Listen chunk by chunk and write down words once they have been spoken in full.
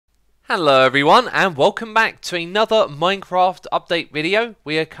Hello everyone and welcome back to another Minecraft update video.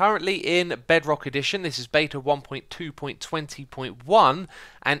 We are currently in Bedrock Edition. This is beta 1.2.20.1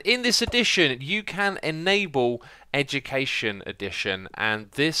 and in this edition you can enable Education Edition, and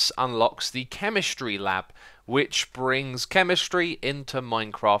this unlocks the Chemistry Lab, which brings chemistry into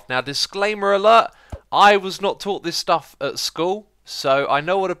Minecraft. Now, disclaimer alert, I was not taught this stuff at school, so I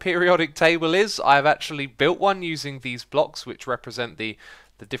know what a periodic table is. I've actually built one using these blocks which represent the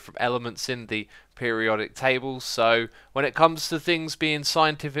different elements in the periodic table. So when it comes to things being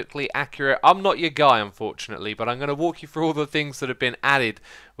scientifically accurate, I'm not your guy, unfortunately, but I'm going to walk you through all the things that have been added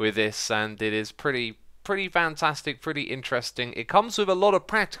with this, and it is pretty fantastic, pretty interesting. It comes with a lot of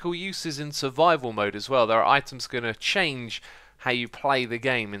practical uses in survival mode as well. There are items going to change how you play the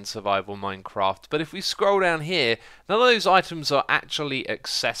game in survival Minecraft. But if we scroll down here, none of those items are actually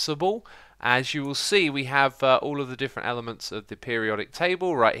accessible. As you will see, we have all of the different elements of the periodic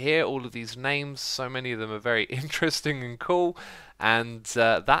table right here, all of these names. So many of them are very interesting and cool, and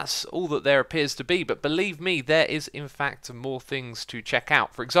that's all that there appears to be. But believe me, there is in fact more things to check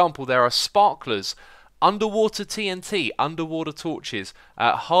out. For example, there are sparklers, underwater TNT, underwater torches,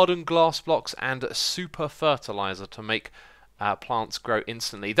 hardened glass blocks, and super fertilizer to make plants grow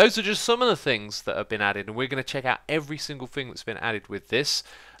instantly. Those are just some of the things that have been added, and we're going to check out every single thing that's been added with this.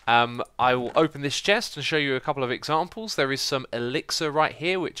 I will open this chest and show you a couple of examples. There is some elixir right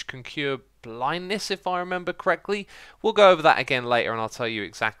here which can cure blindness, if I remember correctly. We'll go over that again later and I'll tell you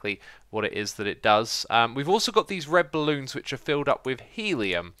exactly what it is that it does. We've also got these red balloons which are filled up with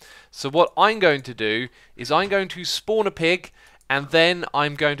helium. So what I'm going to do is I'm going to spawn a pig, and then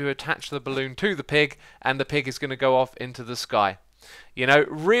I'm going to attach the balloon to the pig, and the pig is going to go off into the sky. You know,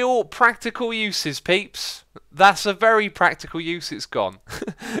 real practical uses, peeps. That's a very practical use. It's gone.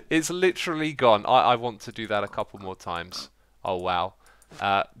 It's literally gone. I want to do that a couple more times. Oh, wow.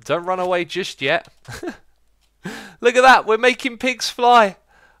 Don't run away just yet. Look at that. We're making pigs fly.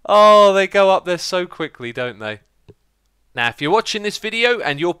 Oh, they go up there so quickly, don't they? Now, if you're watching this video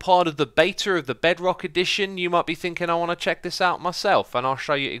and you're part of the beta of the Bedrock Edition, you might be thinking, I want to check this out myself, and I'll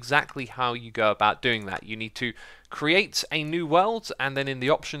show you exactly how you go about doing that. You need to create a new world, and then in the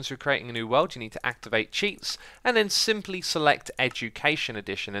options for creating a new world, you need to activate cheats, and then simply select Education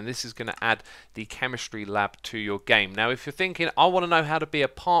Edition, and this is going to add the Chemistry Lab to your game. Now, if you're thinking, I want to know how to be a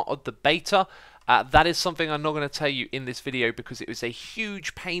part of the beta, that is something I'm not going to tell you in this video because it was a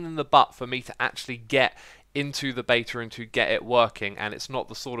huge pain in the butt for me to actually get into the beta and to get it working, and it's not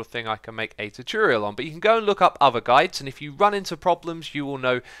the sort of thing I can make a tutorial on. But you can go and look up other guides, and if you run into problems, you will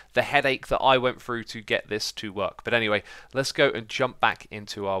know the headache that I went through to get this to work. But anyway, let's go and jump back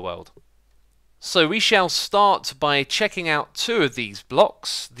into our world. So we shall start by checking out two of these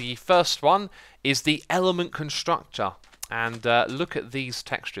blocks. The first one is the Element Constructor. And look at these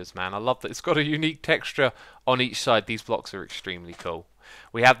textures, man. I love that it's got a unique texture on each side. These blocks are extremely cool.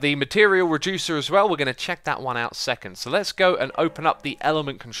 We have the material reducer as well. We're going to check that one out second. So let's go and open up the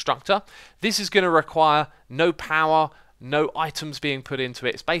Element Constructor. This is going to require no power, no items being put into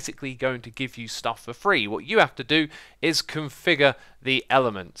it. It's basically going to give you stuff for free. What you have to do is configure the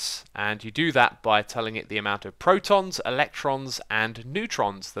elements, and you do that by telling it the amount of protons, electrons, and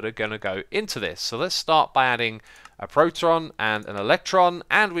neutrons that are going to go into this. So let's start by adding a proton and an electron,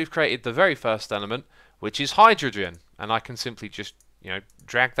 and we've created the very first element, which is hydrogen, and I can simply just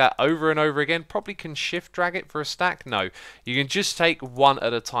drag that over and over again. Probably can shift drag it for a stack. No, you can just take one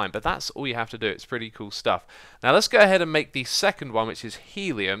at a time, but that's all you have to do. It's pretty cool stuff. Now let's go ahead and make the second one, which is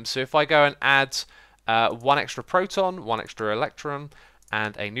helium. So if I go and add one extra proton, one extra electron,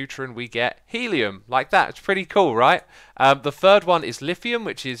 and a neutron, we get helium like that. It's pretty cool, right? The third one is lithium,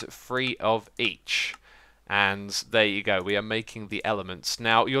 which is 3 of each. And there you go, we are making the elements.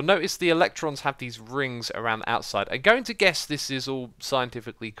 Now, you'll notice the electrons have these rings around the outside. I'm going to guess this is all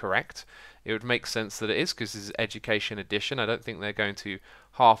scientifically correct. It would make sense that it is, because this is Education Edition. I don't think they're going to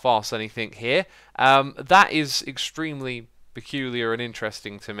half-ass anything here. That is extremely peculiar and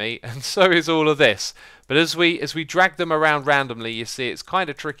interesting to me, and so is all of this. But as we drag them around randomly, you see it's kind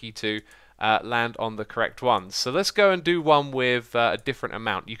of tricky to land on the correct ones. So let's go and do one with a different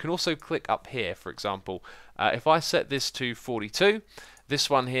amount. You can also click up here, for example. If I set this to 42, this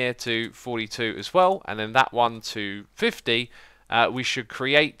one here to 42 as well, and then that one to 50, we should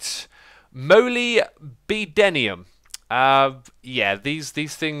create molybdenum. Yeah, these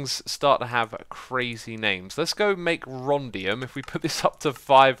things start to have crazy names. Let's go make rondium. If we put this up to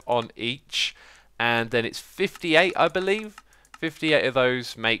 5 on each, and then it's 58, I believe. 58 of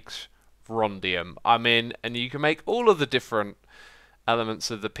those makes rondium. I mean, and you can make all of the different elements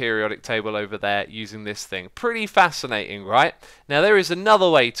of the periodic table over there using this thing. Pretty fascinating, right? Now there is another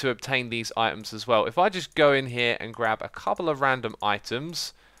way to obtain these items as well. If I just go in here and grab a couple of random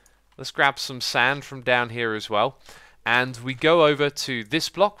items, let's grab some sand from down here as well, and we go over to this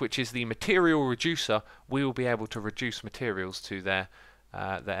block, which is the material reducer. We will be able to reduce materials to their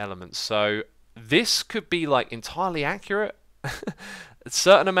elements. So this could be like entirely accurate.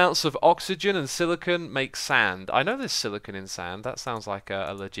 Certain amounts of oxygen and silicon make sand. I know there's silicon in sand. That sounds like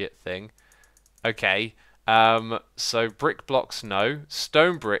a legit thing. Okay. So brick blocks, no.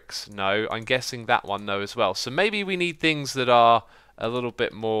 Stone bricks, no. I'm guessing that one, no, as well. So maybe we need things that are a little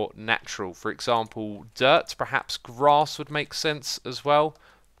bit more natural. For example, dirt, perhaps grass would make sense as well.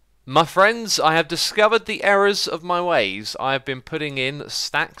 My friends, I have discovered the errors of my ways. I have been putting in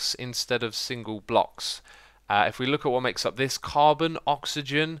stacks instead of single blocks. If we look at what makes up this, carbon,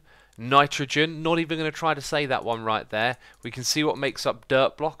 oxygen, nitrogen, not even going to try to say that one right there. We can see what makes up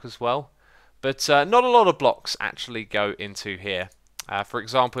dirt block as well. But not a lot of blocks actually go into here. For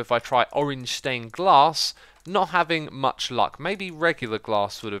example, if I try orange stained glass, not having much luck. Maybe regular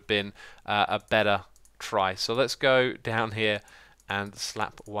glass would have been a better try. So let's go down here and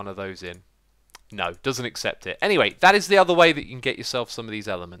slap one of those in. No, doesn't accept it. Anyway, that is the other way that you can get yourself some of these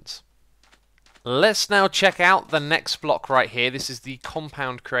elements. Let's now check out the next block right here. This is the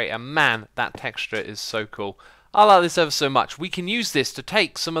compound creator. Man, that texture is so cool. I like this ever so much. We can use this to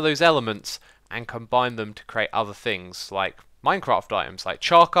take some of those elements and combine them to create other things like Minecraft items, like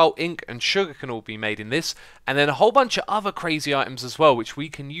charcoal, ink, and sugar can all be made in this, and then a whole bunch of other crazy items as well, which we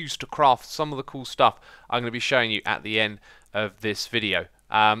can use to craft some of the cool stuff I'm going to be showing you at the end of this video.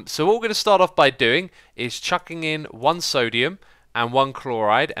 So what we're going to start off by doing is chucking in 1 sodium and 1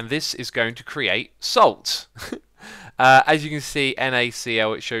 chloride, and this is going to create salt. As you can see,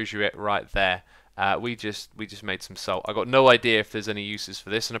 NaCl, it shows you it right there. We just made some salt. I got no idea if there's any uses for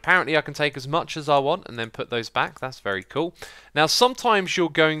this, and apparently I can take as much as I want and then put those back. That's very cool. Now sometimes you're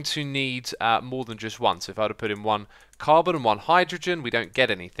going to need more than just one. So if I were to put in 1 carbon and 1 hydrogen, we don't get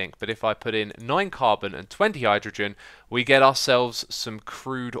anything. But if I put in 9 carbon and 20 hydrogen, we get ourselves some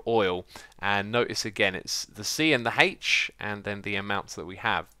crude oil. And notice again, it's the C and the H, and then the amounts that we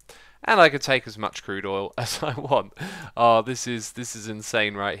have. And I could take as much crude oil as I want. Oh, this is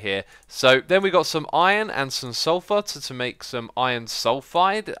insane right here. So then we got some iron and some sulfur to make some iron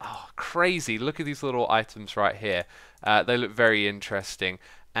sulphide. Oh, crazy. Look at these little items right here. They look very interesting.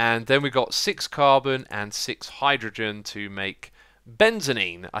 And then we got 6 carbon and 6 hydrogen to make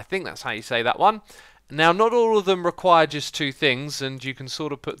benzene. I think that's how you say that one. Now, not all of them require just 2 things, and you can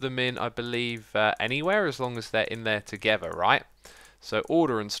sort of put them in, I believe, anywhere as long as they're in there together, right? So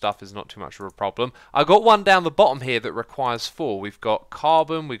order and stuff is not too much of a problem. I got one down the bottom here that requires 4. We've got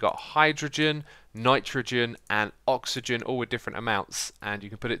carbon, we've got hydrogen, nitrogen, and oxygen, all with different amounts. And you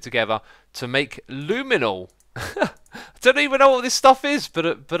can put it together to make luminol. I don't even know what this stuff is,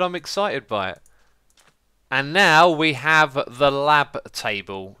 but I'm excited by it. And now we have the lab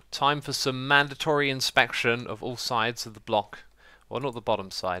table. Time for some mandatory inspection of all sides of the block. Well, not the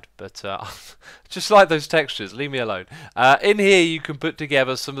bottom side, but just like those textures, leave me alone. In here you can put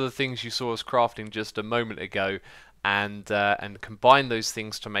together some of the things you saw us crafting just a moment ago, and combine those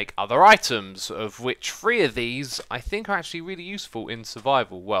things to make other items, of which 3 of these I think are actually really useful in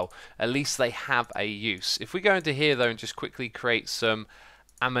survival. Well, at least they have a use. If we go into here though and just quickly create some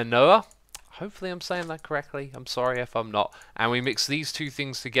aminoa, hopefully I'm saying that correctly, I'm sorry if I'm not, and we mix these 2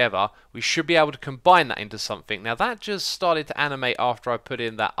 things together, we should be able to combine that into something. Now that just started to animate after I put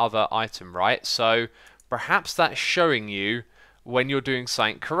in that other item, right? So perhaps that's showing you when you're doing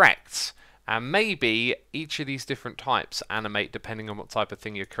something correct. And maybe each of these different types animate depending on what type of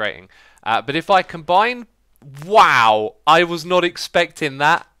thing you're creating. But if I combine, wow, I was not expecting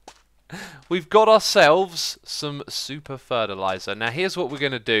that. We've got ourselves some super fertilizer. Now here's what we're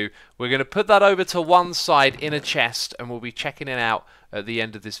going to do. We're going to put that over to one side in a chest, and we'll be checking it out at the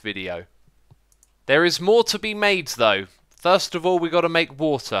end of this video. There is more to be made though. First of all, we've got to make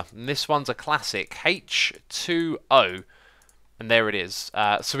water, and this one's a classic, H2O. And there it is.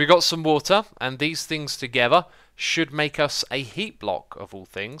 So we got some water, and these things together should make us a heat block of all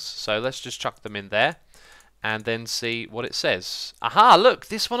things. So let's just chuck them in there and then see what it says. Aha, look,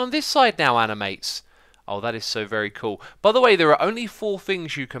 this one on this side now animates. Oh, that is so very cool. By the way, there are only 4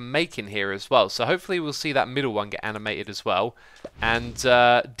 things you can make in here as well, so hopefully we'll see that middle one get animated as well. And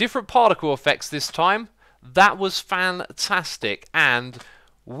different particle effects this time. That was fantastic, and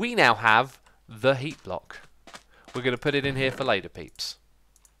we now have the heat block. We're going to put it in here for later, peeps.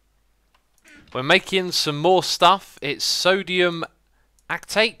 We're making some more stuff. It's sodium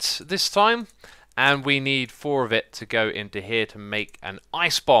actate this time. And we need 4 of it to go into here to make an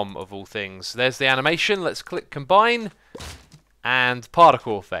ice bomb of all things. There's the animation. Let's click combine and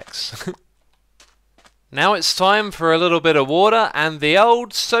particle effects. Now it's time for a little bit of water and the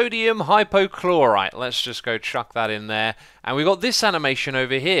old sodium hypochlorite. Let's just go chuck that in there. And we've got this animation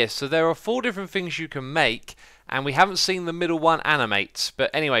over here. So there are 4 different things you can make, and we haven't seen the middle one animate. But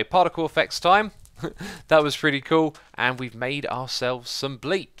anyway, particle effects time. That was pretty cool. And we've made ourselves some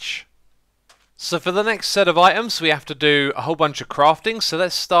bleach. So for the next set of items, we have to do a whole bunch of crafting. So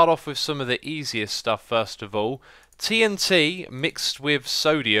let's start off with some of the easiest stuff first of all. TNT mixed with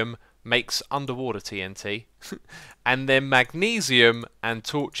sodium makes underwater TNT. And then magnesium and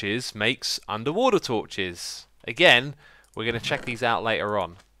torches makes underwater torches. Again, we're going to check these out later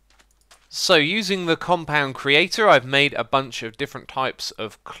on. So using the compound creator, I've made a bunch of different types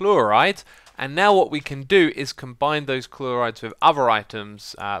of chloride. And now what we can do is combine those chlorides with other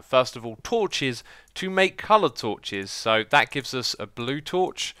items. First of all, torches to make colored torches. So that gives us a blue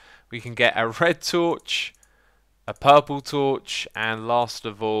torch. We can get a red torch, a purple torch, and last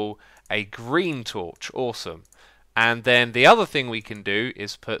of all, a green torch. Awesome. And then the other thing we can do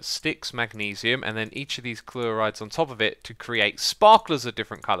is put sticks magnesium and then each of these chlorides on top of it to create sparklers of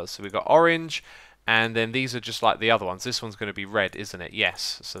different colors. So we've got orange, and then these are just like the other ones. This one's going to be red, isn't it?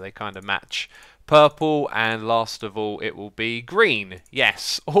 Yes. So they kind of match. Purple, and last of all it will be green.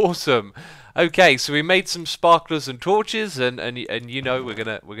 Yes. Awesome. Okay, so we made some sparklers and torches, and you know we're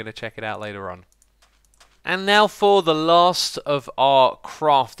gonna check it out later on. And now for the last of our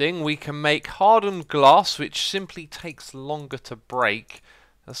crafting, we can make hardened glass, which simply takes longer to break.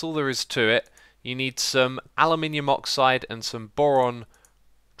 That's all there is to it. You need some aluminium oxide and some boron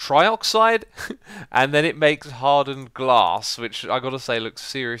trioxide, and then it makes hardened glass, which I gotta say looks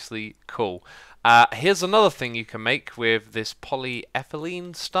seriously cool. Here's another thing you can make with this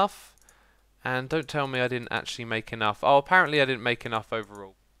polyethylene stuff. And don't tell me I didn't actually make enough. Oh, apparently I didn't make enough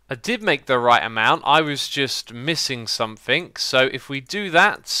overall. I did make the right amount, I was just missing something. So if we do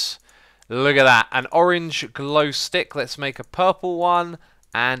that, look at that, an orange glow stick. Let's make a purple one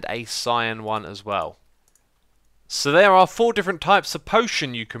and a cyan one as well. So there are 4 different types of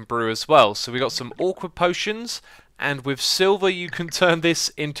potion you can brew as well. So we got some awkward potions, and with silver you can turn this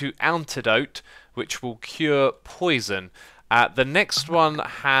into antidote, which will cure poison. The next one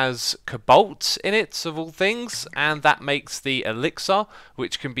has cobalt in it, of all things, and that makes the elixir,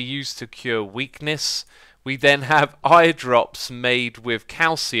 which can be used to cure weakness. We then have eye drops made with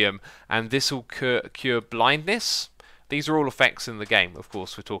calcium, and this will cure blindness. These are all effects in the game, of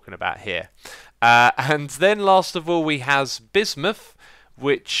course, we're talking about here. And then last of all we have bismuth,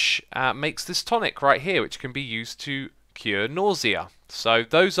 which makes this tonic right here, which can be used to cure nausea. So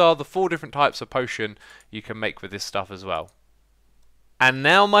those are the 4 different types of potion you can make with this stuff as well. And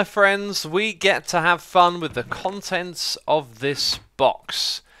now, my friends, we get to have fun with the contents of this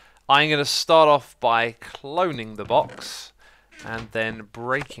box. I'm going to start off by cloning the box and then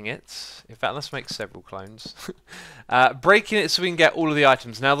breaking it. In fact, let's make several clones. Breaking it so we can get all of the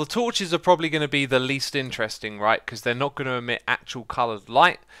items. Now, the torches are probably going to be the least interesting, right? Because they're not going to emit actual coloured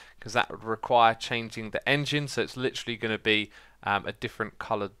light, because that would require changing the engine. So it's literally going to be a different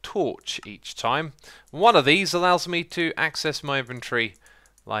coloured torch each time. One of these allows me to access my inventory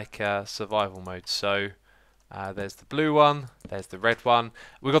like survival mode. So there's the blue one, there's the red one.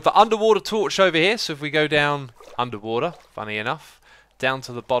 We've got the underwater torch over here, so if we go down underwater, funny enough, down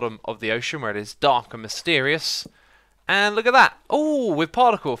to the bottom of the ocean where it is dark and mysterious, and look at that. Oh, with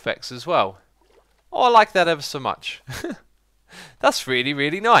particle effects as well. Oh, I like that ever so much. That's really,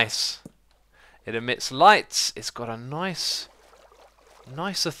 really nice. It emits lights. It's got a nice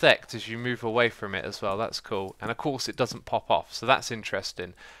effect as you move away from it as well. That's cool. And of course it doesn't pop off, so that's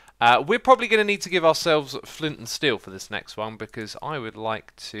interesting. We're probably going to need to give ourselves flint and steel for this next one, because I would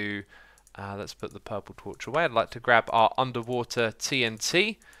like to let's put the purple torch away. I'd like to grab our underwater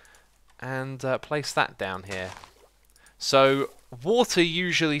TNT and place that down here. So water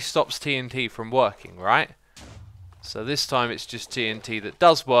usually stops TNT from working, right? So this time it's just TNT that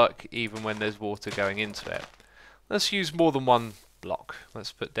does work even when there's water going into it. Let's use more than one block.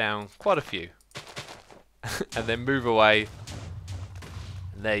 Let's put down quite a few and then move away,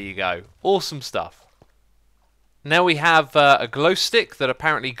 and there you go. Awesome stuff. Now we have a glow stick that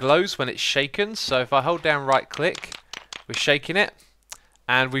apparently glows when it's shaken. So if I hold down right click, we're shaking it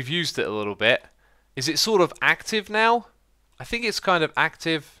and we've used it a little bit. Is it sort of active now? I think it's kind of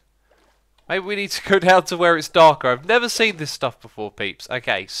active. Maybe we need to go down to where it's darker. I've never seen this stuff before, peeps.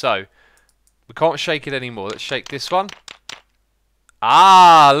 Okay, so we can't shake it anymore. Let's shake this one.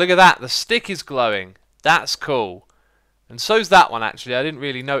 Ah, look at that. The stick is glowing. That's cool. And so's that one, actually. I didn't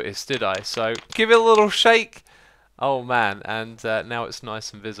really notice, did I? So give it a little shake. Oh man, and now it's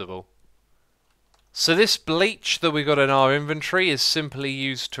nice and visible. So this bleach that we got in our inventory is simply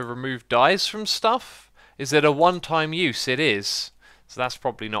used to remove dyes from stuff. Is it a one-time use? It is. So that's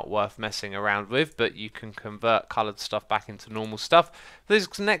probably not worth messing around with, but you can convert coloured stuff back into normal stuff.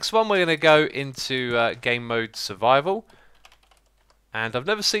 This next one, we're going to go into game mode survival. And I've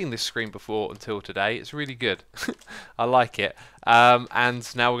never seen this screen before until today. It's really good. I like it.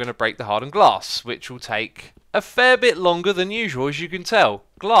 And now we're going to break the hardened glass, which will take a fair bit longer than usual, as you can tell.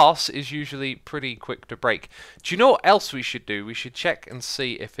 Glass is usually pretty quick to break. Do you know what else we should do? We should check and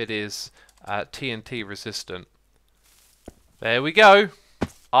see if it is TNT resistant. There we go.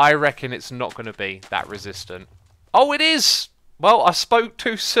 I reckon it's not going to be that resistant. Oh, it is! Well, I spoke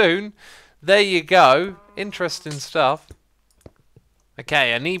too soon. There you go. Interesting stuff.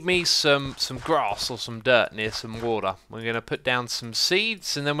 Okay, I need me some grass or some dirt near some water. We're going to put down some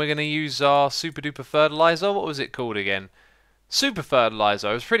seeds, and then we're going to use our super duper fertilizer. What was it called again? Super fertilizer.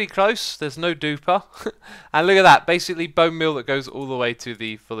 I was pretty close. There's no duper. And look at that. Basically bone meal that goes all the way to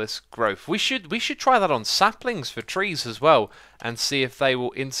the fullest growth. We should try that on saplings for trees as well, and see if they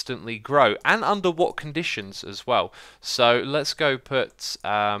will instantly grow, and under what conditions as well. So let's go put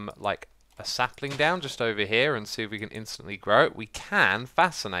like a sapling down just over here and see if we can instantly grow it. We can.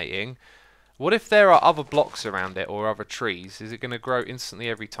 Fascinating. What if there are other blocks around it or other trees? Is it going to grow instantly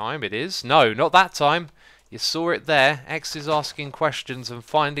every time? It is. No, not that time. You saw it there. X is asking questions and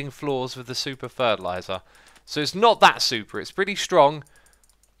finding flaws with the super fertilizer. So it's not that super. It's pretty strong,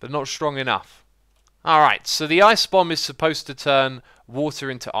 but not strong enough. Alright, so the ice bomb is supposed to turn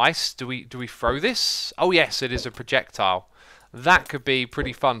water into ice. Do we throw this? Oh yes, it is a projectile. That could be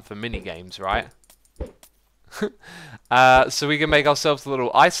pretty fun for mini games, right? So we can make ourselves a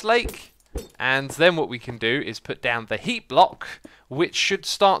little ice lake, and then what we can do is put down the heat block, which should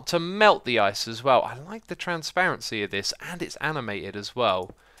start to melt the ice as well. I like the transparency of this, and it's animated as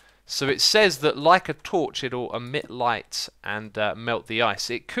well. So it says that like a torch, it'll emit light and melt the ice.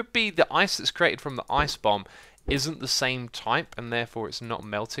 It could be the ice that's created from the ice bomb isn't the same type, and therefore it's not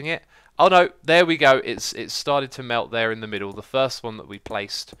melting it. Oh no, there we go. It's started to melt there in the middle. The first one that we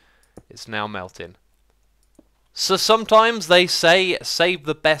placed, it's now melting. So sometimes they say save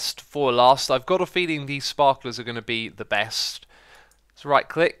the best for last. I've got a feeling these sparklers are going to be the best. Let's right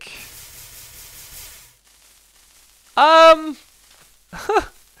click.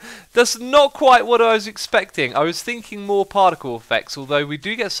 That's not quite what I was expecting. I was thinking more particle effects, although we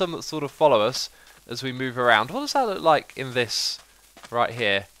do get some that sort of follow us as we move around. What does that look like in this right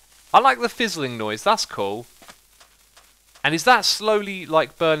here? I like the fizzling noise. That's cool. And is that slowly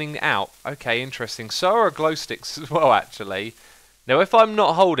like burning out? Okay, interesting. So are glow sticks as well, actually. Now, if I'm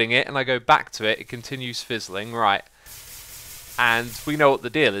not holding it and I go back to it, it continues fizzling. Right. And we know what the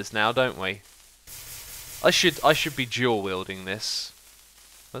deal is now, don't we? I should be dual wielding this.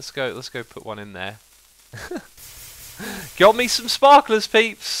 Let's go put one in there. Got me some sparklers,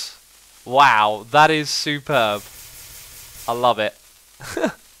 peeps. Wow, that is superb. I love it.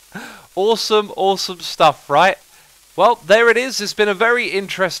 Awesome, awesome stuff, right? Well, there it is. It's been a very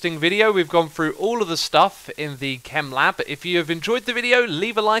interesting video. We've gone through all of the stuff in the chem lab. If you have enjoyed the video,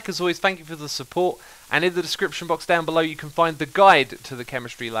 leave a like. As always, thank you for the support. And in the description box down below, you can find the guide to the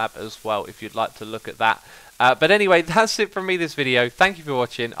chemistry lab as well, if you'd like to look at that. But anyway, that's it from me this video. Thank you for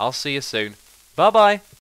watching. I'll see you soon. Bye-bye.